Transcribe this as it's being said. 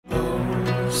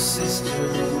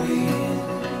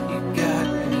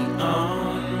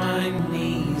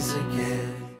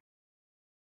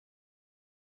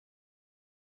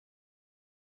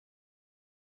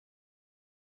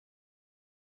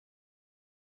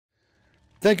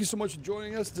Thank you so much for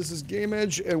joining us. This is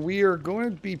GameEdged, and we are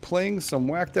going to be playing some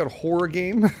whacked out horror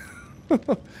game.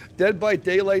 Dead by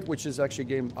Daylight, which is actually a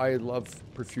game I love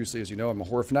profusely, as you know. I'm a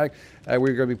horror fanatic. We're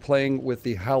going to be playing with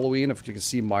the Halloween. If you can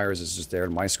see, Myers is just there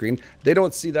on my screen. They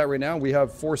don't see that right now. We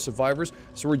have 4 survivors.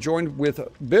 So we're joined with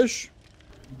Bish.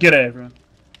 G'day, everyone.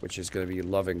 Which is going to be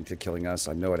loving to killing us.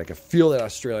 I know it. I can feel that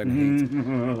Australian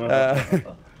hate.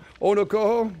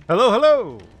 OhnoCoho. Hello,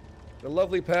 hello. The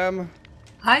lovely Pam.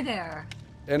 Hi there.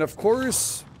 And of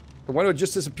course, the one who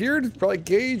just disappeared, probably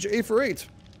Gage, A for 8.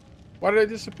 Why did I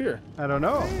disappear? I don't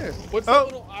know. Hey. What's that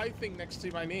little eye thing next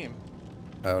to my name?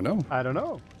 I don't know. I don't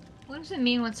know. What does it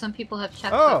mean when some people have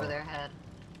checks Oh. over their head?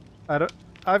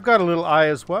 I've got a little eye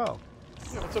as well.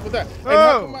 Yeah, what's up with that?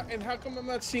 Oh. And how come I'm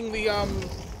not seeing the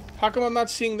How come I'm not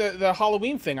seeing the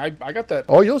Halloween thing? I got that.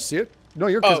 Oh, you'll see it. No,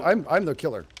 you're because Oh. I'm the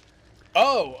killer.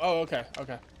 Oh, okay.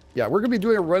 Yeah, we're gonna be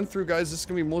doing a run through, guys. This is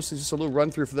gonna be mostly just a little run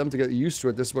through for them to get used to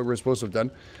it. This is what we're supposed to have done.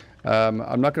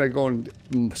 I'm not gonna go and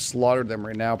slaughter them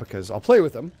right now because I'll play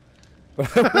with them.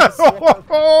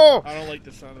 Oh, I don't like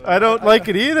the sound of that. I don't like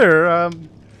it either.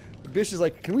 Bish is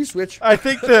like, can we switch? I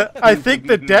think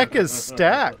the deck is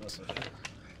stacked.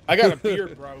 I got a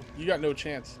beard, bro. You got no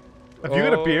chance. Have you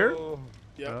got a beard?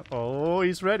 Yeah, Oh,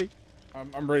 he's ready.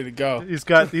 I'm ready to go.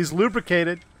 He's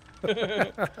lubricated. All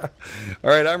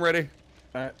right, I'm ready.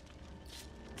 All right.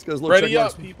 Let's get those little Ready check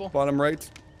up, marks. people. Bottom right.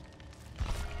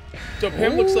 So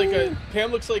Pam looks like a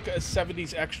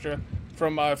 70s extra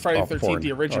from Friday the 13th, porn.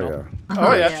 the original.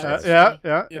 Oh yeah, that's yeah.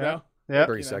 You know? Yeah.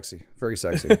 Very You know. sexy. Very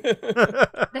sexy.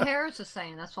 The hair is the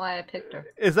same. That's why I picked her.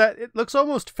 Is that? It looks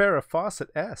almost Farrah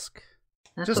Fawcett-esque.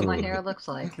 That's Just- what my hair looks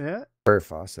like. Yeah. Very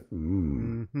faucet.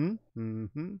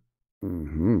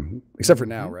 Except for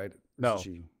now, right? No.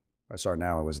 I saw her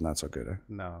now. It was not so good.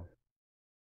 No.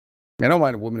 I don't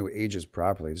mind a woman who ages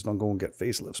properly. Just don't go and get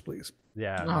facelifts, please.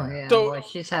 Yeah. Oh yeah, So- boy,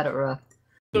 she's had it rough.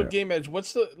 So Yeah. GameEdged,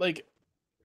 what's the like?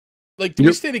 Do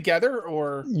we stay together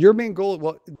or? Your main goal,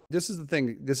 well, this is the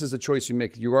thing. This is the choice you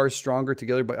make. You are stronger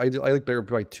together, but I like better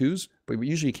by twos, but we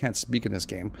usually can't speak in this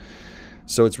game.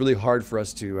 So it's really hard for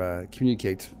us to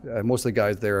communicate. Most of the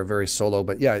guys there are very solo,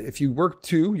 but yeah, if you work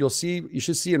 2, you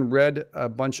should see in red a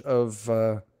bunch of,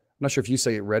 I'm not sure if you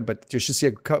say it red, but you should see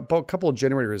a couple of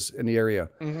generators in the area.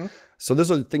 Mm-hmm. So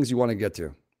those are the things you want to get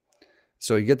to.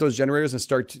 So you get those generators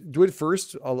and do it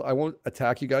first. I won't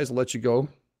attack you guys. I'll let you go.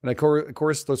 And of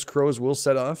course, those crows will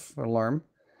set off an alarm.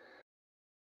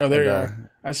 Oh, there And, you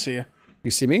are. I see you. You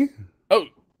see me?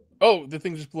 Oh, the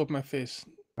thing just blew up my face.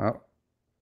 Oh.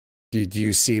 Do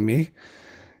you see me?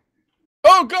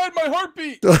 Oh God, my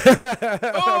heartbeat!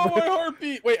 Oh, my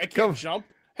heartbeat! Wait, I can't jump.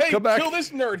 Hey, come back. kill this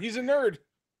nerd. He's a nerd.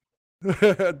 Kill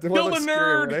the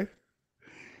nerd!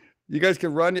 You guys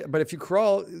can run, but if you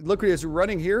crawl, look as you're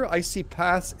running here, I see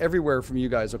paths everywhere from you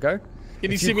guys, okay? Can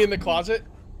you see me in the closet?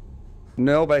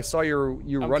 No, but I saw you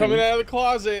I'm running. coming out of the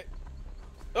closet.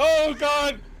 Oh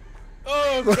God!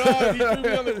 Oh God! He threw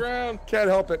me on the ground. Can't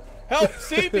help it. Help!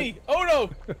 Save me! Oh no!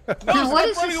 No, Now, what stop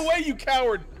is running this? away, you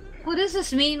coward! What does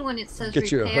this mean when it says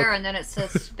Get you a repair hook. and then it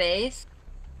says space?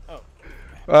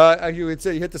 You would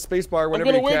say you hit the space bar whenever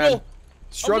I'm you gonna can. wiggle.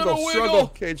 Struggle, gonna struggle, wiggle.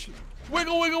 Cage.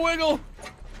 Wiggle, wiggle, wiggle!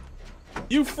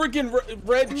 You freaking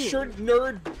red shirt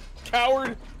nerd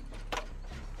coward!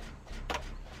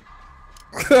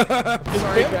 Is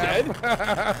Pam dead?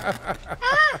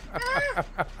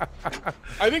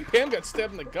 I think Pam got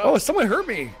stabbed in the gut. Oh, someone hurt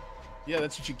me. Yeah,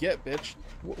 that's what you get, bitch.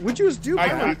 What'd you just do, I-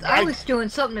 Pam? I was doing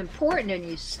something important and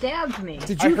you stabbed me.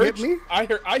 Did you hit me? I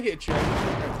hit you.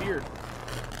 I feared.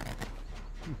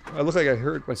 I look like I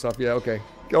hurt myself. Yeah, okay.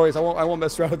 Guys, I won't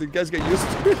mess around with you. You guys get used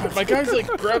to it. My guy's like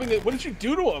grabbing it. What did you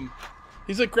do to him?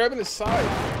 He's like grabbing his side.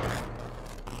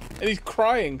 And he's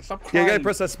crying. Stop Yeah, crying. you gotta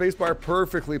press that space bar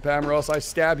perfectly, Pam, or else I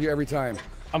stab you every time.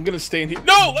 I'm gonna stay in here.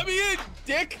 No, let me in,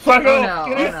 dick! Fuck Oh, off!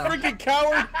 no, You oh, no. freaking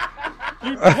coward!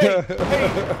 You,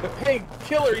 hey,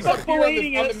 killer! He's up here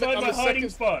on the second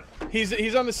spot.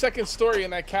 He's on the second story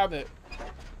in that cabinet.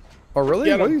 Oh, really?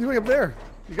 Get What are him. you doing up there?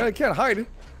 Can't hide.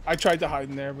 I tried to hide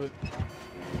in there, but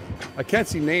I can't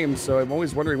see names, so I'm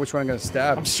always wondering which one I'm gonna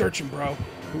stab. I'm searching, bro.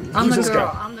 I'm Who's the this girl.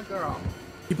 guy? I'm the girl.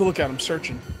 People look at him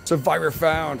searching. Survivor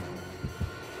found.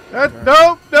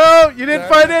 No, you didn't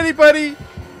find anybody.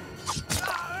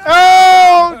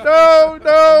 Oh,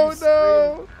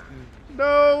 no.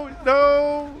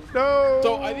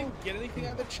 So I didn't get anything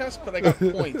out of the chest, but I got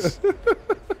points.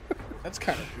 That's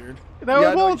kind of weird. No,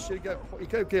 Yeah, it no, won't. you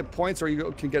can get points,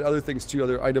 or can get other things too,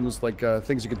 other items like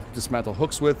things you can dismantle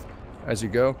hooks with as you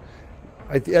go.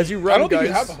 As you run, I don't guys. think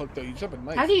you have a hook though. You just have a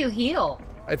knife. How do you heal?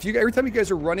 Every time you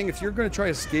guys are running, if you're going to try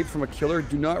to escape from a killer,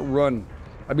 do not run.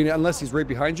 I mean, unless he's right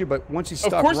behind you. But once you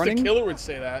stop Of course, running, the killer would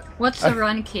say that. What's the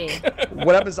run key?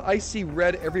 what happens? I see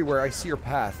red everywhere. I see your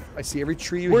path. I see every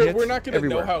tree you hit. We're not going to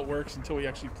know everywhere. how it works until we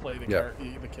actually play the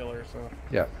the killer. So.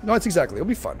 Yeah. No, it's exactly. It'll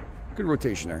be fun. Good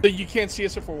rotation there. So you can't see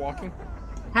us if we're walking.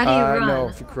 How do you run? No,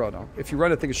 if you crawl, no. If you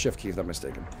run, I think it's shift key, if I'm not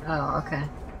mistaken. Oh, okay.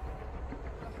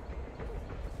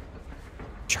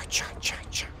 Cha cha cha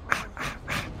cha.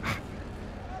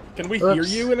 Can we hear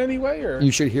you in any way, or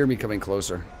You should hear me coming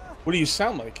closer. what do you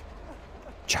sound like?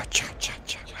 Cha cha cha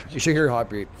cha. You should hear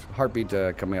heartbeat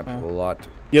coming up a lot.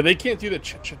 Yeah, they can't do the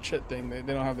ch thing. They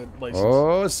don't have the license.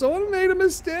 Oh, someone made a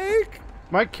mistake.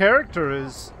 My character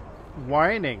is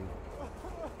whining.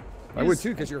 I would too,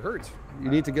 because you're hurt. You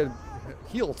need to get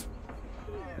healed.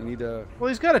 You need to. Well,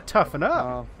 he's got to toughen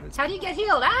up. How do you get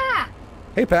healed? Ah!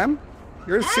 Hey, Pam.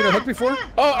 You ever seen a hook before?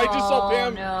 Oh, I just saw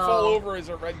Pam no. fall over as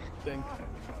a red thing.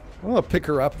 I'm gonna pick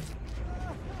her up.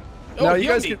 Oh, Now, you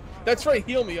heal guys me. can- That's right,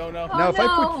 heal me. Oh no. Oh, Now, if I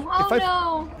no. put- Oh, if I-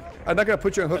 no. I'm not gonna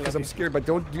put you on a hook because love I'm you. scared. But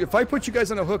don't. If I put you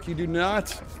guys on a hook, you do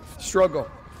not struggle.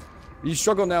 You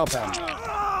struggle now, Pam.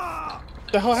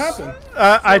 What the hell happened?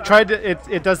 I tried to.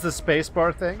 It does the space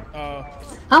bar thing.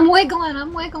 I'm wiggling.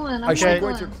 I'm wiggling. I'm I should Okay. go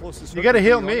into wiggling. your closest. You hook gotta and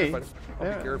heal be on me. it, but I'll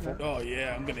Yeah. be careful. Oh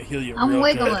yeah, I'm gonna heal you. I'm real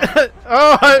wiggling. Good.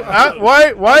 Oh,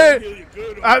 why? I'll heal you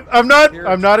good. I'm not. Here,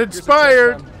 I'm not here's a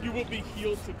inspired. chest, Pam. You will be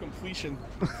healed to completion.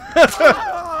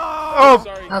 Oh,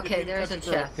 Sorry. Okay, didn't there's a catch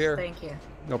it. chest. Here. Thank you.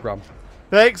 No problem.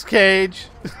 thanks, Cage.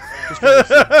 You're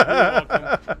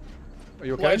welcome. Are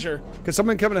you okay? Pleasure. Can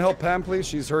someone come and help Pam, please?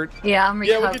 She's hurt. Yeah, I'm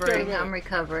Yeah, we'll get there in a recovering. minute. I'm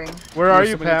recovering. Where are Here's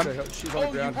you, somebody Pam? to- She's on Oh, the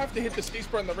you ground. have to hit the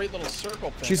spacebar in the right little circle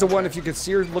thing. She's the one. If you can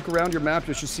see her, look around your map.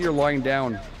 You should see her lying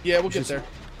down. Yeah, we'll get She's- there.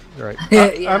 All right.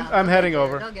 Yeah, I'm heading they'll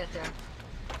over. They'll get there.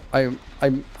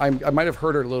 I might have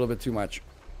hurt her a little bit too much.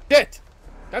 Shit!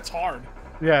 That's hard.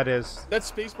 Yeah, it is. That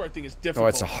spacebar thing is difficult. Oh,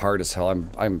 it's hard as hell.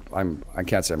 I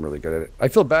can't say I'm really good at it. I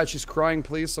feel bad. She's crying.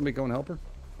 Please, somebody go and help her.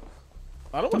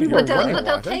 I don't want to people hear are But running running.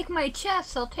 they'll a lot, eh? take my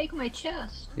chest. They'll take my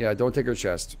chest. Yeah, don't take her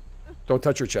chest. Don't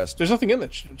touch her chest. There's nothing in the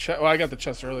chest. Well, I got the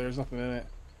chest earlier. There's nothing in it.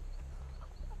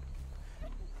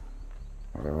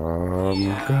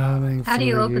 I'm coming How do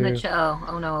you for open the you. chest?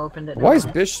 Oh no, opened it. Why is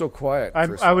Bish so quiet?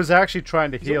 first I of was actually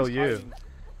trying to He's heal always you, hiding.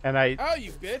 and I. Oh,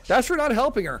 you bitch! all? That's for not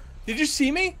helping her. Did you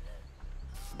see me?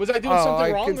 Was I doing Oh,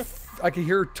 something wrong? I can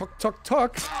hear tuck tuck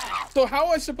tuck. So how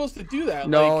am I supposed to do that?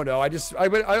 No, Like, no.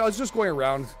 I was just going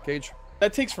around, Cage.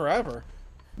 that takes forever.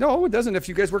 No, it doesn't. If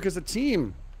you guys work as a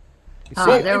team. Oh,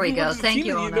 Well, there if we you go. look at the Thank team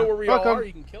you, and you Ono. know where we all Welcome. are.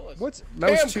 You can kill us. What's Pam,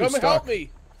 that was too come and help stock. me.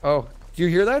 Oh, do you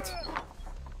hear that?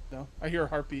 No, I hear a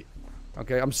heartbeat.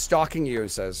 Okay, I'm stalking you. It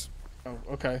says. Oh,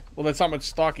 okay. Well, that's not much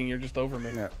stalking. You're just over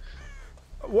me. Yeah.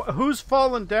 Who's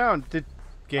fallen down? Did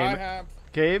I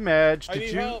GameEdged? Did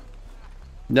need you? help.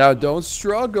 Now don't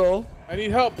struggle. I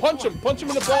need help. Punch him. Punch him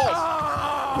in the balls.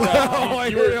 Oh,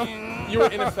 you were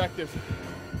ineffective.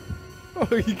 Oh,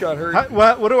 he got hurt.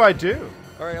 What do I do?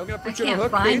 All right, I'm gonna I put you on a can't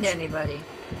hook, find Cage. anybody.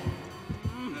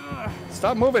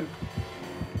 Stop moving.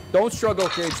 Don't struggle,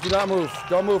 Cage. Do not move.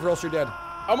 Don't move, or else you're dead.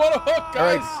 I'm on a hook, All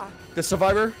guys. right, the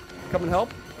survivor, come and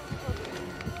help.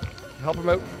 Help him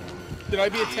out. Did I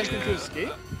be attempting to escape?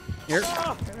 Here.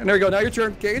 And there you go. Now your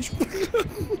turn, Cage.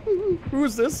 Who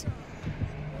is this?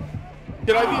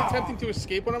 Did I be attempting to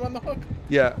escape when I'm on the hook?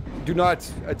 Yeah. Do not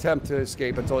attempt to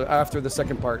escape until after the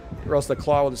second part, or else the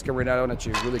claw will just come right out at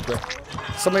you really quick.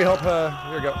 Somebody help.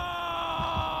 Here you go.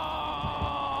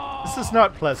 This is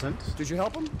not pleasant. Did you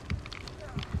help him?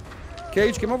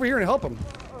 Cage, come over here and help him.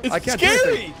 It's I can't do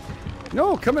scary. anything.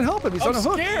 No, come and help him. He's I'm on a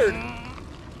hook. scared.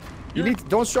 You need.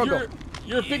 Don't struggle.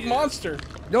 You're a big monster.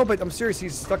 No, but I'm serious.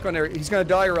 He's stuck on there. He's gonna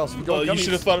die, or else if you don't Well, come. you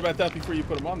should have he's- thought about that before you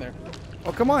put him on there.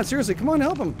 Oh, come on, seriously, come on,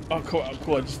 help him. Oh, cool.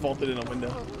 Cool. I just vaulted in a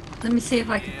window. Let me see if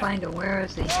I can find him. Where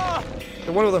is he?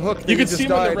 The one with the hook. You can just see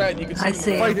him in died. the red. You can see I him in the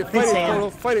see. red. Fight it, I fight see it, him. Toto,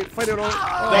 fight it, fight it. No,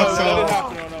 I that see. didn't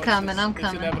happen. No, no, Coming, I'm it's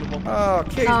coming. inevitable. Oh,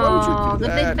 Cage, why would Oh, you do the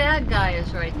that? big bad guy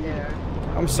is right there.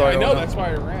 I'm sorry. I know. Ono. That's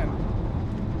why I ran.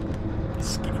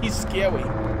 He's scary.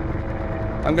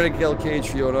 I'm gonna kill Cage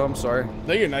for you, Ono. I'm sorry.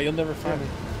 No, you're not. You'll never find him.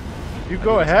 You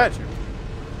go ahead.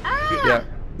 Yeah.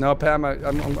 No, Pam,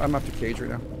 I'm after Cage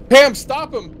right now. Pam,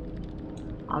 stop him!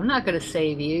 I'm not gonna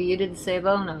save you. You didn't save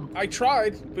Ono. I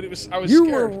tried, but I was You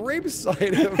scared. were right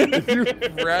beside him. You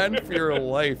ran for your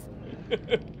life.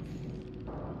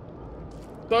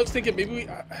 So I was thinking maybe we.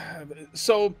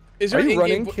 So is there Are you in-game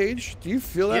running, Cage? Do you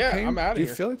feel that Yeah, pain? I'm outta Do you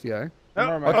here. feel it? Yeah.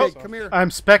 Okay, Okay, come here. I'm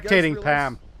You spectating guys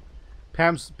Pam.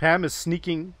 realize- Pam is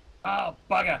sneaking. Oh,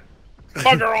 bugger!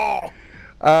 Bugger all!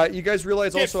 You guys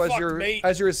realize Get also fucked, mate.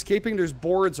 as you're escaping, there's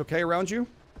boards around you.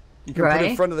 You can put in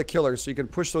Right. front of the killer, so you can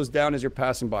push those down as you're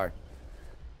passing by.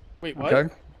 Wait, what?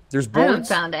 Okay. There's I haven't boards.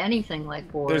 found anything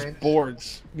like boards. There's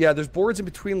boards. Yeah, there's boards in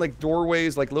between like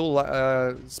doorways, like little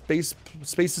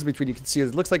spaces between. You can see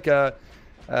it looks like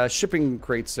shipping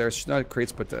crates. There's not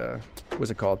crates, but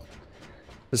what's it called?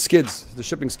 The skids, the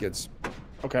shipping skids.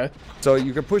 Okay. So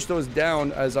you can push those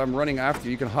down as I'm running after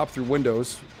you. You can hop through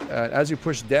windows. As you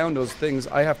push down those things,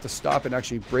 I have to stop and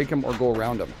actually break them or go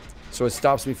around them. So it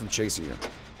stops me from chasing you.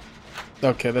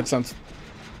 Okay, that sounds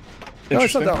No,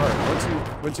 it's interesting. not that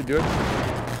hard. Once you do it.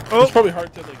 Oh, It's probably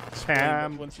hard to like explain,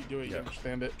 Pam. but once you do it, you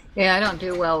understand it. Yeah, I don't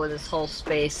do well with this whole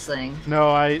space thing.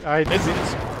 no, It's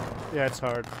yeah, it's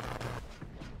hard.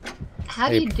 How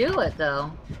do you do it though?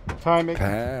 Timing.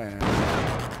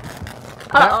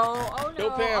 Uh-oh, oh Go,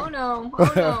 no, Pam. oh no,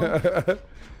 oh no.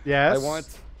 Yes. I want.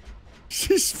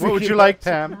 She's What would freaking you like,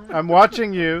 out. Pam? I'm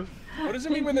watching you. What does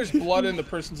it mean when there's blood and the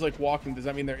person's like walking? Does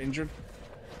that mean they're injured?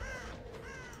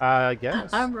 I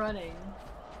guess. I'm running.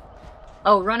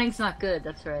 Oh, running's not good,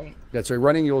 that's right. That's right.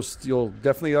 Running, you'll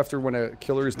definitely after when a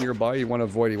killer is nearby, you want to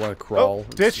avoid. You want to crawl.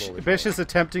 Oh, Bish slowly. is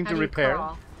attempting How to do you repair.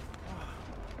 crawl?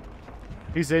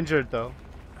 He's injured though.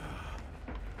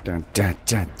 Dun, dun,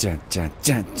 dun, dun, dun,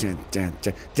 dun, dun, dun,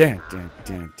 dun, dun, dun,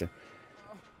 dun, dun.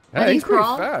 How do Hey, you he's pretty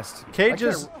crawl? fast. Cage I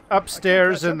is can't-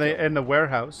 upstairs catch in up the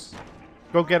warehouse.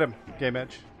 Go get him,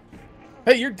 GameEdged.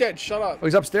 Hey, you're dead. Shut up. Oh,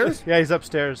 he's upstairs? Yeah, he's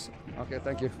upstairs. Okay,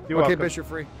 thank you. You're okay, welcome. Bish, you're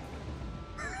free.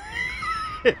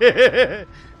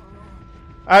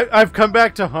 I've come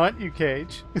back to haunt you,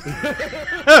 Cage.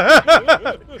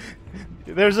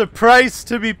 There's a price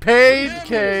to be paid,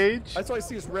 Cage. That's why I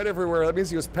see his red everywhere. That means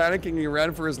he was panicking and he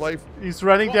ran for his life. He's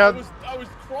running Well, down. I was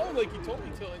crawling like you told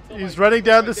me to. Until He's my- running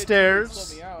down my the dead stairs. teammate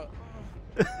slowed me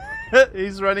out.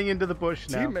 He's running into the bush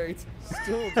now. Teammate.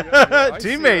 Still together. I see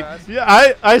Teammate. that.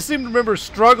 Yeah, I seem to remember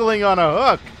struggling on a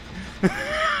hook. You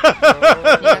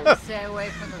have to stay away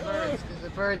from the birds, because the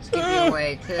birds give you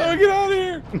away too. Oh, get out of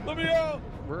here! Let me out!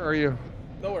 Where are you?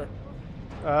 Nowhere.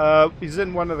 He's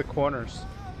in one of the corners.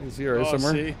 He's here Oh,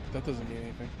 somewhere. see? That doesn't mean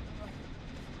anything.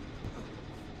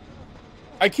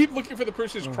 I keep looking for the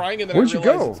person who's crying, and then Where'd I you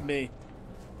realize go? it's me.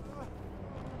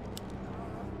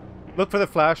 Look for the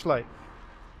flashlight.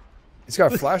 He's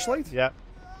got a flashlight? Yeah.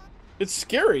 It's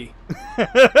scary.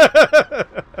 I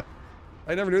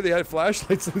never knew they had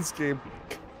flashlights in this game.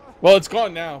 Well, it's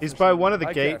gone now. He's for by sure. one of the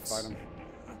I gates. can't find him.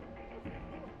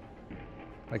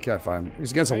 I can't find him.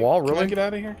 He's against a Can wall, I- Can I really? get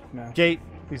out of here? No. Gate.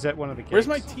 He's at one of the gates. Where's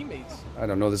my teammates? I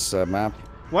don't know this map.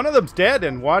 One of them's dead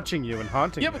and watching you and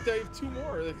haunting Yeah, you. but I have two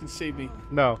more that can save me.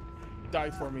 No. Die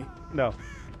for me. No.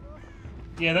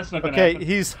 Yeah, that's not gonna Okay, happen.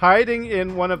 he's hiding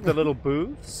in one of the little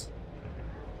booths.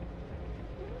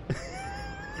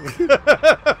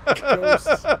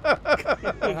 Ghosts.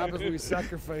 What happens when we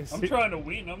sacrifice? I'm trying to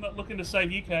win. I'm not looking to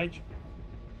save you, Cage.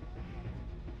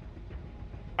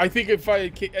 I think if I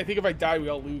die, we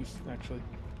all lose. Actually.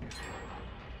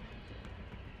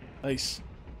 Nice.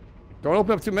 Don't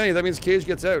open up too many. That means Cage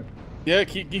gets out. Yeah,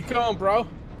 keep going, bro.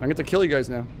 I get to kill you guys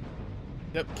now.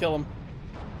 Yep, kill him.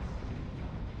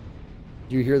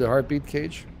 Do you hear the heartbeat,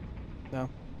 Cage? No,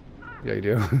 Yeah, you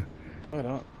do. I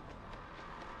don't.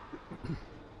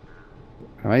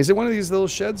 Is it one of these little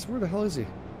sheds? Where the hell is he?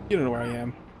 You don't know where I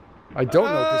am. I don't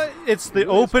know. 'cause- It's the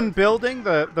open building,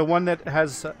 the one that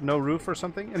has no roof or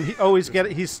something. And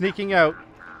he's sneaking out.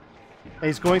 And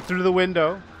he's going through the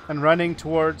window and running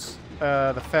towards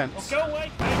the fence. Go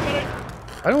away, Cage. Get it.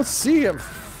 I don't see him.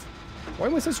 Why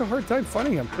am I such a hard time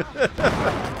finding him?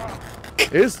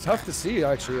 It is tough to see,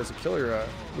 actually, as a killer,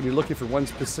 when you're looking for one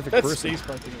specific That person.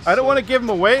 spacebar thing is I don't so- want to give him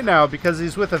away now because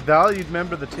he's with a valued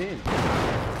member of the team.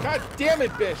 God damn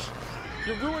it, Bish!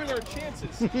 You're ruining our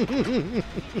chances.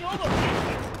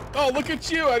 Oh, look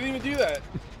at you! I didn't even do that.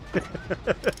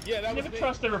 Yeah, that was Never me.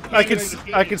 trust a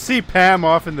I can see Pam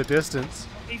off in the distance.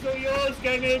 He's all yours,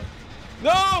 GameEdged.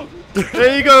 No!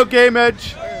 There you go,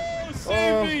 GameEdged. Oh,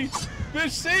 save me!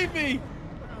 Bish, save me!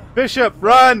 Bishop,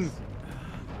 run!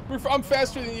 I'm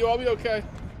faster than you. I'll be okay.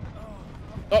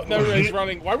 Oh, no, he's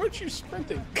running. Why weren't you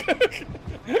sprinting?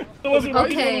 There wasn't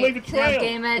really gonna Okay, leave a now trail.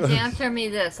 GameEdged, answer me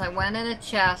this. I went in a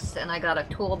chest and I got a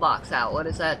toolbox out. What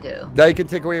does that do? Now you can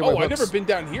take away my Oh, I've hooks. never been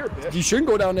down here, Bish. You shouldn't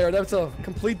go down there. That's a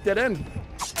complete dead end.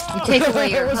 You take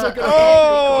away your That was a hook. good- Okay,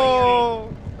 Oh!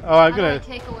 Oh, I'm How do I gonna.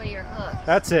 take away your hook?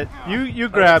 That's it. You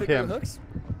grab Take away him. the hooks.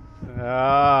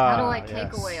 Ah. How do I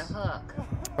take yes. away a hook?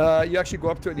 You actually go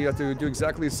up to it and you have to do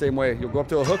exactly the same way. You'll go up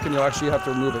to a hook and you'll actually have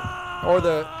to remove it. Or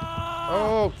the...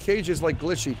 Oh, Cage is like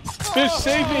glitchy. Bish,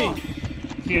 save me!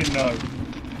 You know.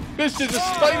 Bish, the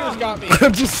spiders got me.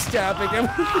 I'm just stabbing him.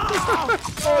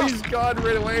 Oh, he's gone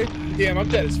right away. Damn, I'm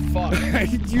dead as fuck.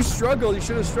 You struggled. You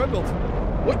should have struggled.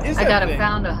 What is I that gotta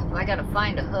thing?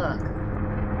 find a hook.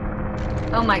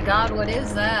 Oh my God, what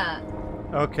is that?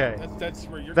 Okay. That's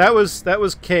where you're. That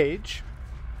was Cage.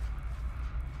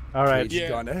 All right. Cage has Yeah.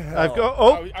 gone to hell. I've got.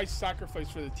 Oh, I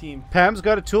sacrificed for the team. Pam's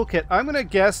got a toolkit. I'm gonna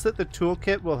guess that the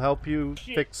toolkit will help you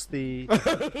fix the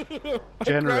Grabbed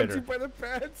generator. you by the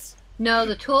pants. No,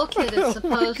 the toolkit is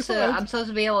supposed to. God. I'm supposed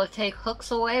to be able to take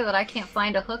hooks away, but I can't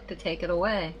find a hook to take it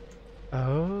away.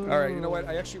 Oh. All right, you know what?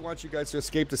 I actually want you guys to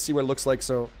escape to see what it looks like.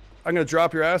 So I'm gonna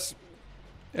drop your ass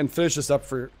and finish this up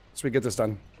so we get this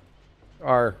done.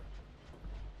 There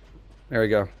we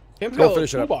go. Cam's Go got a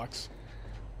finish it up. toolbox.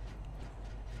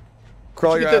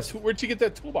 Crawl your ass. Where'd you get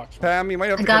that toolbox from? Pam, you might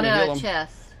have I to got come it and out heal of him.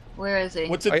 chest. Where is he?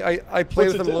 What's it? I play What's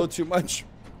with it him a do? little too much.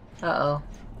 Uh-oh.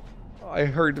 I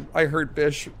heard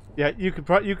Bish. Yeah, you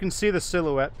can see the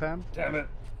silhouette, Pam. Damn it.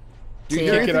 Do you See,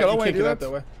 hear you anything? I You don't want can't to do get out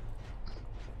that.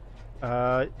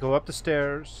 that way. Go up the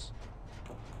stairs.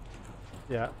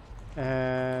 Yeah,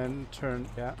 and turn.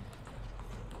 Yeah.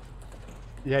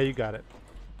 Yeah, you got it.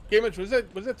 GameEdged,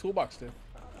 what does that toolbox do?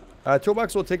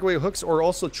 Toolbox will take away hooks or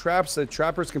also traps that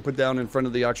trappers can put down in front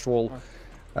of the actual, traps,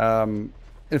 in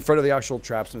front of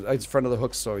the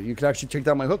hooks. So you can actually take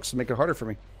down my hooks and make it harder for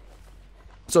me.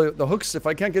 So the hooks, if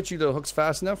I can't get you the hooks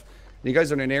fast enough, and you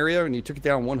guys are in an area and you took it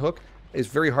down one hook, it's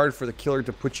very hard for the killer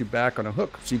to put you back on a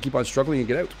hook. So you keep on struggling and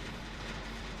get out.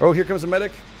 Oh, here comes a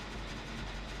medic.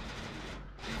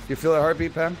 You feel that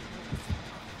heartbeat, Pam?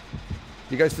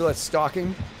 You guys feel that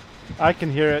stalking? I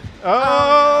can hear it. Oh!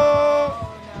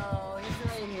 Oh no, he's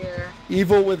right here.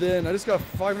 Evil within. I just got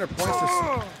 500 points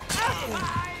for...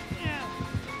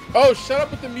 Oh, shut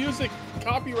up with the music.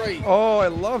 Copyright. Oh, I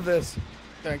love this.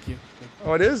 Thank you.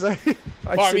 Oh, it is? I Well,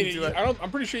 I shouldn't mean, do it. I'm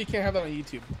pretty sure you can't have that on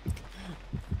YouTube.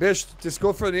 Bish, just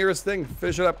go for the nearest thing.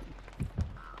 Finish it up.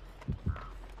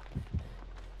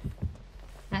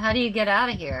 Now, how do you get out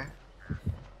of here?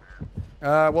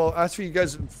 Well, after you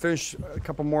guys finish a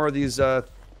couple more of these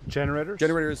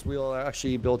Generators? we'll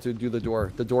actually be able to do the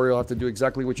door. The door, you'll have to do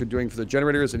exactly what you're doing for the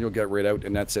generators, and you'll get right out,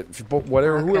 and that's it.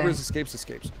 Whatever, Okay. whoever escapes,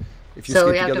 escapes. If you So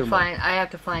escape we have together, to find. I have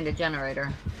to find a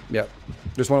generator. Yeah.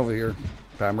 There's one over here.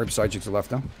 Pam, right beside you to the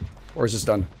left now. Or is this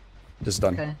done? This is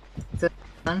done. Okay. Is it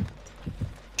done?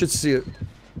 Should see it.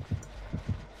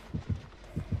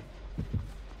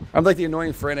 I'm like the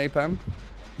annoying friend, eh, Pam?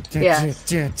 Yes.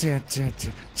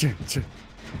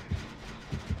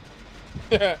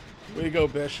 Way to go,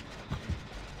 Bish.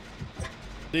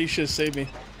 You should have saved me.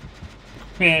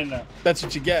 Man, no. That's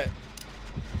what you get.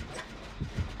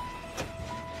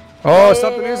 Oh,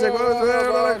 stop the music.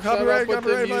 Shut Copyright, up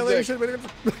with the violation. Dude,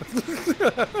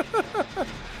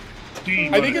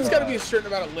 I think it's got to be a certain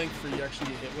amount of length for you to actually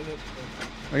get hit with it.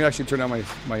 I can actually turn down my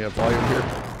volume here.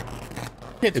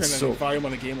 Can't turn It's down so- the volume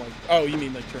on a game like. Oh, you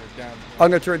mean like turn it down? I'm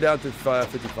going to turn it down to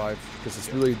 55 because it's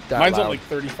really that Mine's loud. on like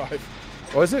 35.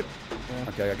 Oh, is it? Yeah.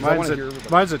 Okay, 'cause I want Mine's to at, hear everybody.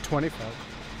 mine's at 25.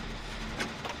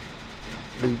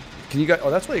 Can you guys? Oh,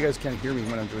 that's why you guys can't hear me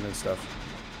when I'm doing this stuff.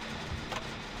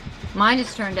 Mine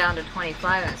is turned down to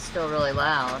 25 and it's still really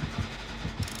loud.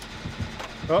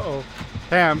 Uh-oh.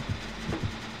 Pam,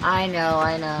 I know,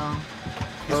 I know.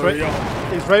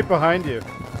 he's right behind you.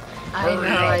 I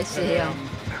know, I see him.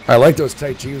 I like those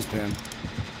tight jeans, man.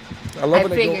 I love I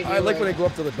when they go. figured I you like when would. they go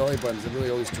up to the belly buttons. It really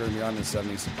always turned me on in the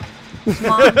 70s.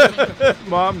 Mom,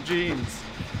 Mom jeans.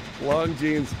 Long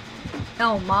jeans.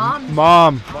 no, Mom.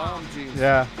 Mom. Mom jeans.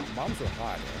 Yeah. Moms are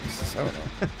hot. I don't know.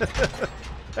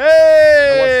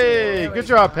 Hey! watched it. Good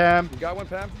job, Pam. You got one,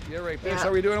 Pam? Yeah, right. Bish, Yeah. how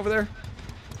are we doing over there?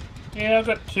 Yeah, I've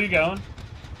got 2 going.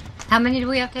 How many do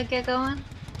we have to get going?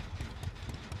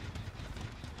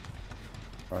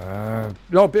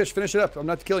 No, Bish, finish it up. I'm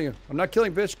not killing you. I'm not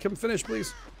killing Bish. Come finish,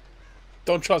 please.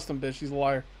 Don't trust him, Bish. He's a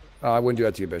liar. I wouldn't do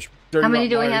that to you, Bish. Dirty How many rotten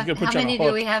do we liar. have? He's gonna How put you on a many do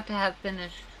hook. we have to have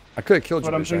finished? I could have killed you,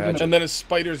 But I'm Bish. I had thinking you. And then a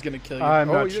spider's gonna kill you. I'm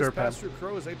Oh, not you sure, just Pam. passed through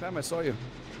crows, eh, Pam? I saw you.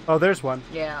 Oh, there's one.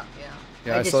 Yeah.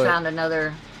 Yeah, I I just saw it. found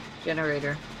another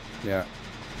generator. Yeah.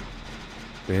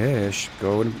 Bish,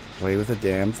 go and play with the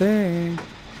damn thing.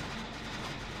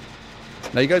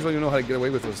 Now you guys don't even know how to get away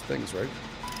with those things, right?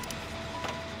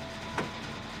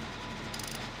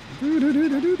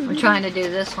 We're trying to do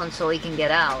this one so we can get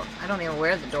out. I don't even know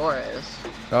where the door is.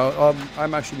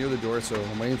 I'm actually near the door, so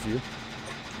I'm waiting for you.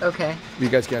 Okay. You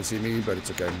guys can't see me, but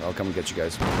it's okay. I'll come and get you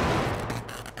guys.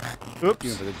 You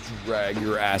Oops. have to drag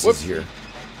your asses Whoops. here.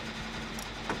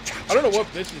 I don't know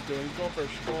what Bish is doing. He's going for a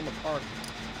stroll in the park.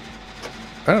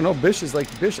 I don't know. Bish is like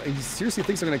Bish. He seriously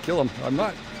thinks I'm gonna kill him. I'm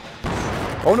not.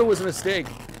 Oh no, it was a mistake.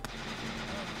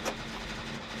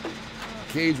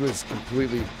 Cage was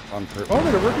completely on purpose. Oh,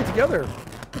 they're working together.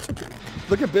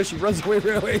 Look at Bish. He runs away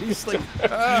right away. He's like,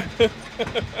 ah.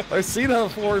 I've seen how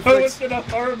four I flicks. watched enough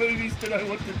horror movies to know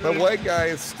what to do. The white guy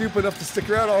is stupid enough to stick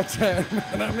around all the time.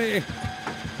 Not me.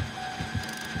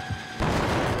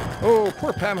 Oh,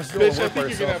 poor Pam is doing Bish, I work by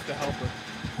think you're gonna herself. have to help her.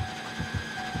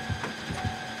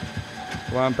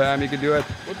 Come on, Pam, you can do it.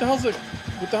 What the hell's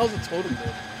a totem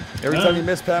do? Every time you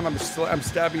miss, Pam, I'm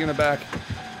stabbing you in the back.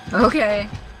 Okay.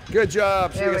 Good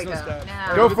job. There we She gets no go. stab.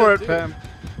 Now. Go did for that it, do? Pam.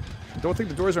 Don't think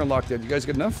the doors are unlocked yet. You guys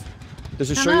get enough? Does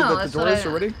it No, show you no, that that's the door what is I-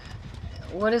 already?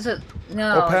 What is it?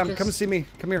 No. Oh, Pam, just... come see me.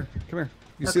 Come here. Come here.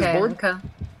 You see Okay, the board? okay.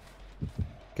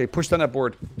 Okay, push down that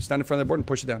board. Stand in front of the board and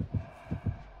push it down.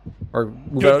 Or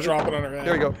move Good, out. drop it on her head.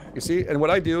 There you go. You see? And what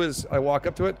I do is I walk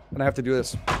up to it and I have to do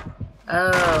this.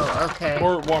 Oh, okay.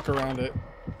 Or walk around it.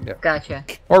 Gotcha.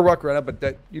 Or walk around it, but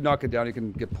that you knock it down, you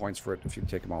can get points for it if you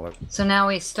take them all out. So now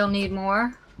we still need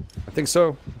more? I think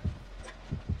so.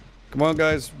 Come on,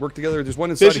 guys, work together. There's one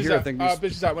inside Bish of is here. I out. think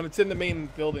Bish is out. When it's in the main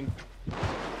building. In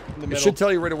the it middle. should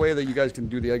tell you right away that you guys can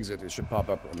do the exit. It should pop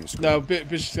up on your screen. No, Bish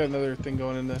has got another thing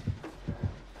going in there.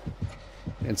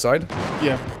 Inside?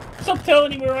 Yeah. Stop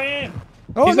telling him where I am.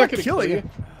 Oh, He's I'm not not gonna killing kill you.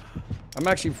 I'm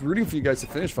actually rooting for you guys to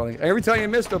finish finally. Every time you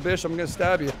miss, though, Bish, I'm gonna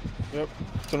stab you. Yep.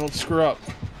 So don't screw up.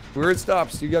 Where it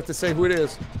stops, you have to say who it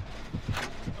is.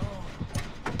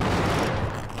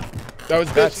 That was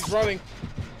Bish. That's- He's running.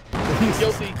 He's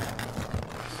guilty.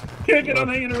 Can't get on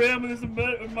hanging around with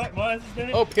Myers is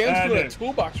dead. Oh, Pam's doing no. a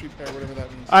toolbox repair, whatever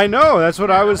that means. I know. That's what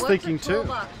I was What's thinking a too.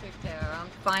 toolbox repair? I'm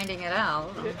finding it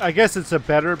out. I guess it's a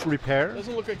better repair.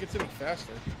 Doesn't look like it's any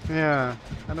faster. Yeah.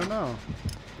 I don't know.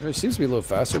 It seems to be a little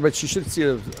faster, but you should see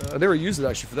it. I never use it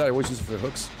actually for that. I always use it for the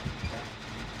hooks.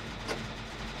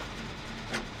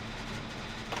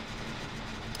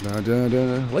 I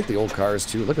like the old cars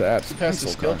too. Look at that. He passed the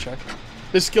Nice skill old car. check.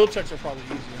 The skill checks are probably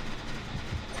easier.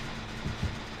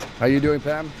 How you doing,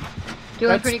 Pam? Doing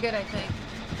That's- pretty good, I think.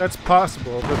 That's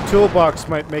possible. The toolbox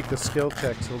might make the skill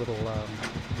checks a little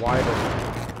wider.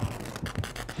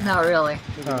 Not really.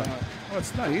 Maybe Oh. not. Well,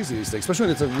 it's not easy these things, especially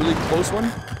when it's a really close one.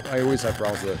 I always have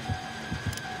problems with it.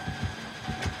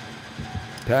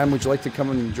 Pam, would you like to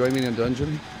come and join me in a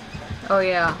dungeon? Oh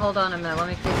yeah, hold on a minute. Let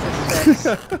me fix this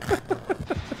fix.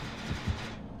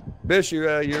 Bish,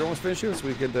 you're almost finished here, so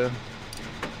we could.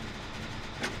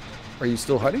 Are you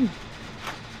still hiding?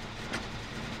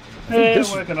 Yeah,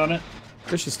 Bish- working on it.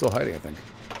 Bish is still hiding, I think.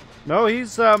 No,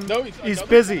 he's No, he's another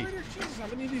busy. generator? Jesus, how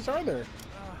many of these are there?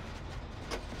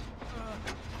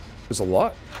 There's a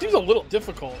lot. Seems a little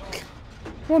difficult.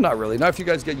 Well, not really. Not if you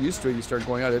guys get used to it. You start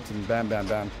going at it and bam, bam,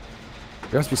 bam.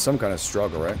 There has to be some kind of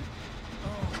struggle, right?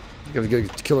 You gotta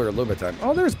get to kill her a little bit of time.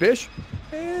 Oh, there's Bish.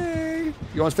 Hey,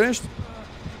 you almost finished?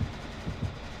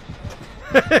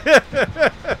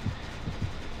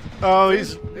 Oh,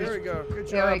 he's There we go. Good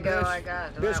job. There we go. Bish. I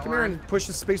got Bish, that come here one. and push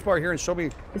the space bar here and show me.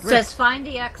 It says find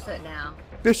the exit now.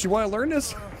 Bish, you want to learn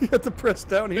this? You have to press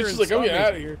down here. Bish is and like, I'm stop getting me.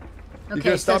 out of here. You Okay,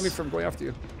 gotta it stop me says, from going after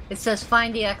you. it says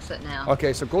find the exit now.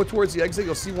 Okay, so go towards the exit.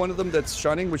 You'll see one of them that's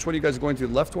shining. Which one are you guys going to?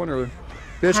 The left one or?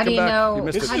 Bish, How come do you back. know- You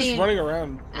missed This it. How is do just you- running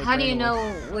around. like How do you know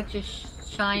randomly. which is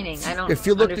shining? I don't If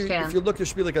you look, understand. if you look, there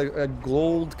should be like a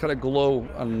gold kind of glow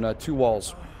on two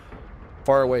walls,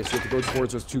 far away. So you have to go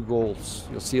towards those two goals.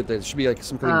 You'll see it there. It should be like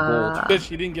some kind of gold.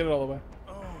 Bish, you didn't get it all the way.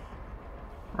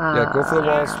 Yeah, go for the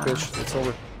walls, Bish. It's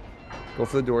over. Go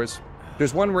for the doors.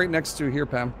 There's one right next to here,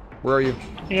 Pam. Where are you?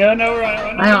 Yeah, I know where I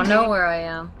am. I don't know where I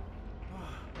am.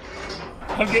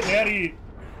 I'm getting out of here.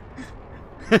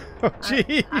 oh,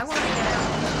 jeez. I want to get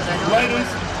out, but I don't know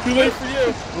Laters. where. Too late for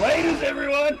you. Laters,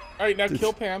 everyone. All right, now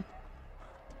kill Pam.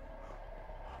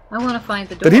 I want to find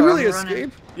the door. Did he really I'm running.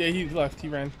 escape? Yeah, he left. He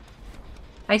ran.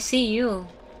 I see you.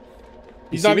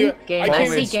 He's see not me? even. Game. I I, can't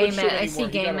see even switch game. to it I see anymore.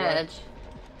 He got game away. edge.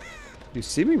 You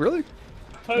see me really?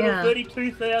 Total Yeah.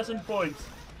 32,000 points.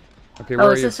 Okay, where Oh,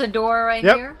 are is you? this a door right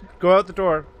Yep. here? Go out the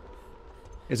door.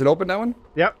 Is it open, that one?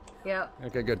 Yep. Yep.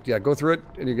 Okay, good. Yeah, go through it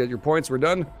and you get your points. We're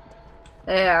done.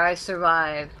 There, I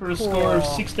survived. For a score of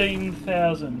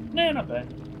 16,000. Nah, not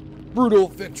bad. Brutal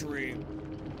victory.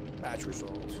 Match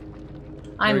results.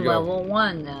 I'm we go. level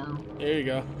 1 now. There you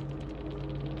go.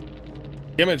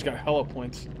 GameEdged got hella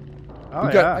points. Oh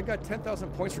I yeah. got 10,000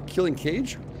 points for killing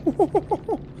Cage.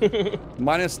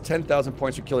 Minus 10,000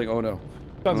 points for killing Ono.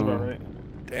 Sounds about right.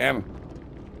 Damn.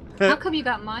 How come you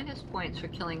got minus points for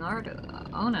killing Ardo?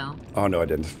 Oh no. Oh no, I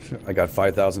didn't. I got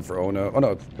 5,000 for Ono. Oh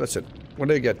no, that's it. What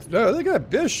did they get? No, they got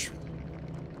Bish.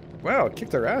 Wow,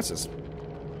 kicked their asses.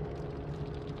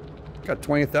 Got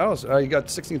 20,000. You got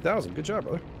 16,000. Good job,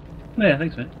 brother. Yeah,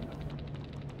 thanks, man.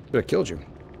 Could have killed you.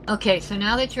 Okay, so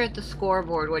now that you're at the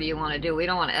scoreboard, what do you want to do? We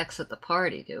don't want to exit the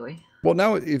party, do we? Well,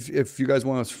 now if you guys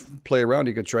want to play around,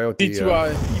 you can try out the.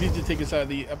 You need to take us out of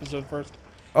the episode first.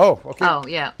 Oh, okay. Oh,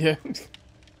 yeah. Yeah.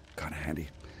 Kind of handy.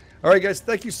 All right, guys.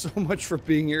 Thank you so much for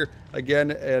being here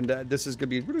again. And this is gonna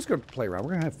be. We're just gonna play around.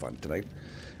 We're gonna have fun tonight.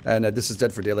 And this is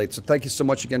Dead for Daylight. So thank you so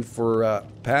much again for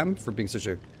Pam for being such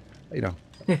a,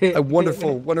 a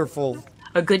wonderful, wonderful.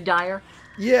 A good dyer.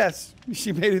 Yes,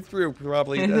 she made it through.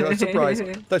 Probably. I'm surprised.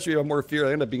 I thought she'd have more fear.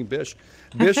 I ended up being Bish.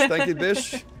 Bish, thank you,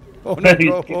 Bish. Oh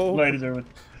no, Ladies and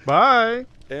Bye.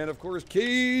 And of course,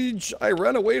 Cage. I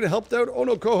ran away to help out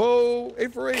OhnoCoho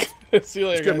 848. See you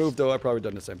later, It's good guys. move, though. I've probably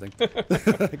done the same thing.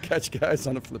 Catch you guys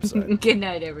on the flip side. Good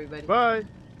night, everybody. Bye.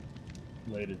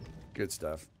 ladies. Good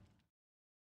stuff.